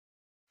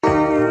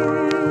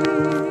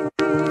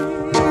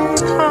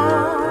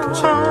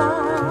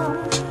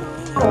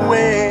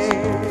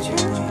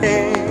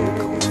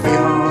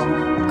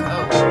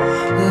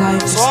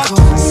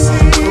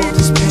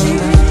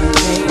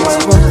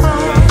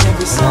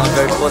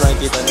guard po,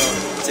 nakikita nyo.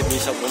 Si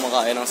Bishop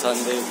kumakain ng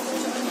Sunday.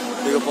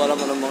 Hindi ko po alam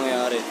anong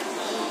mangyayari.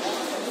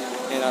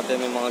 Ngayon natin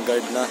may mga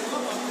guard na.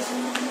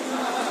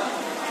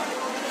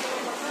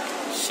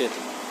 Shit.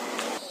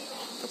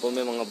 Ito po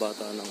may mga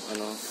bata ng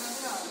ano.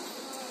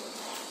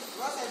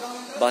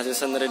 Base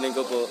sa narinig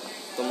ko po,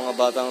 itong mga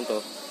batang to,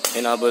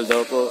 hinabol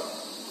daw po.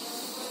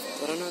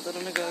 Tara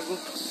na, gago.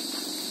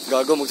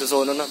 Gago,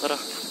 magsasono na, tara.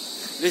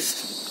 Please,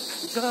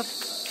 Bishop.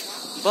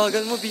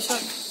 Bagal mo,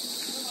 Bishop.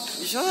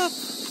 Bishop.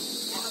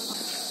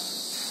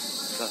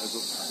 Gago.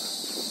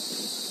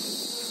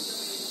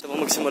 Ito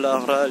mo magsimula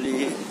ang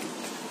rally.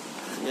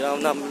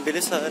 Kailangan namin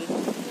bilisan.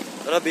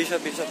 Tara,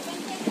 Bishop.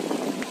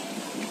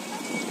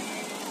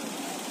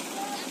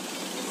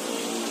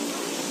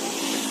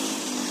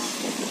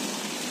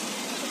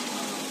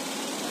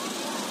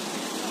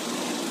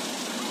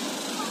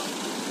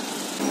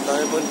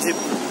 Tayo po jeep.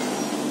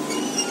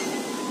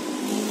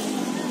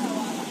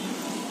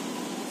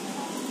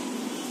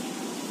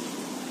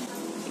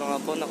 Ito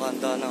nga po,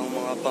 nakahanda na ang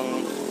mga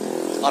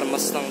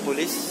pang-armas ng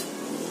pulis.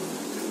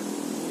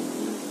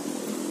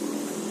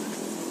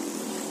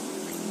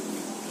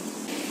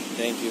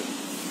 Thank you.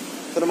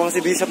 Ito namang si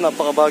Bishop,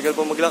 napakabagal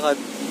po maglakad.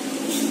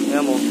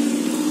 Ayan mo.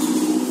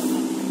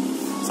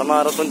 Sa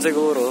marathon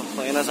siguro,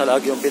 pangina sa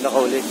lagi yung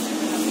pinakauli.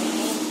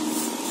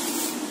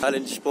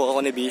 Challenge po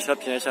ako ni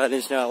Bishop.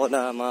 Challenge niya ako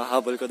na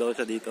mahabol ko daw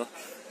siya dito.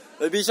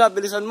 Hey Bishop,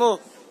 bilisan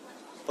mo.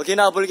 Pag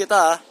hinabol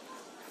kita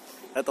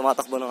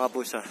tumatakbo na nga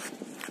po siya.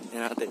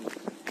 Yan natin.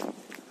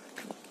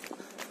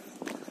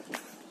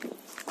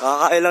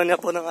 Kakakain lang niya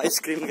po ng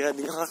ice cream kaya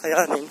di niya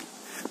kakayanin.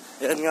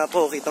 Yan nga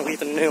po,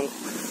 kitang-kita na yung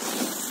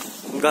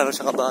kung gano'n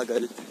siya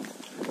kabagal.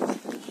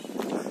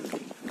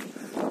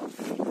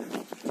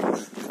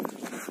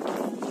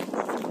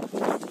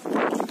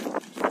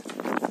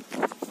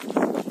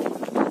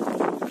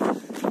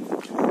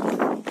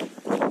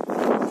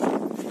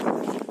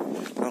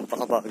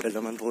 Napakabagal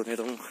naman po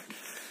nitong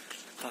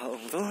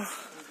taong to.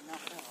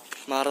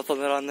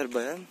 Marathon runner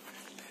ba yan?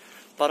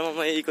 Parang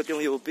maiikot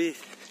yung UP.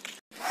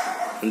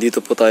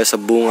 Nandito po tayo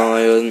sa bunga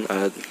ngayon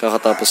at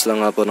kakatapos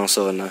lang nga po ng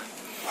SONA.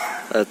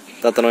 At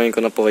tatanungin ko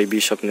na po kay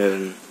Bishop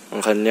ngayon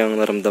ang kanyang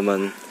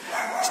naramdaman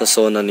sa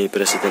SONA ni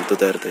President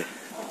Duterte.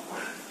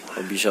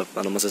 Bishop,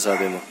 ano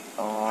masasabi mo?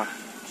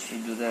 Si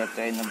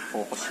Duterte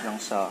nag-focus lang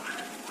sa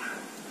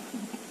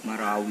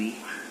Marawi.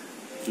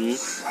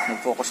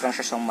 Nag-focus lang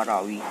siya sa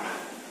Marawi,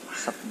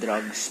 sa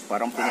drugs.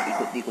 Parang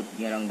pinaikot-ikot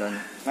niya lang doon.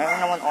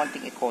 Mayroon naman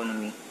onting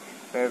economy,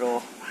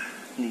 pero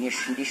hindi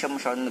siya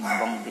masyadong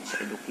nagbanggit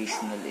sa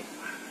educational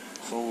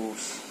So,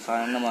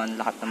 sana naman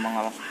lahat ng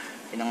mga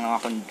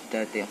pinangako ni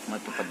Duterte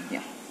matupad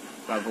niya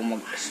bago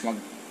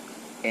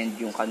mag-end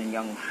yung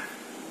kanyang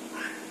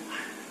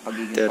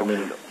pagiging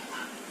Pangulo.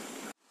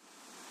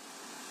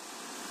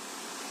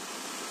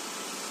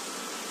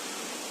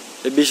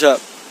 Hey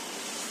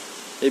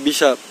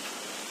Bishop.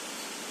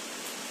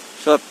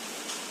 Shop.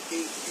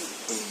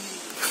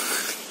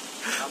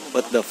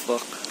 What the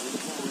fuck?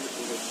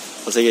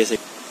 Sige.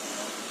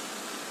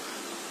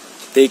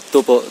 Take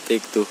 2 po,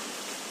 take 2.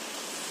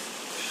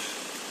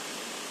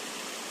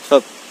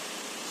 Shop. I'm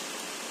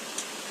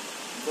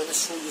gonna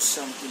show you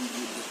something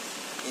good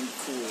and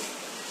cool.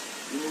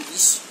 You know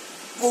this?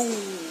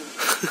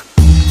 Boom!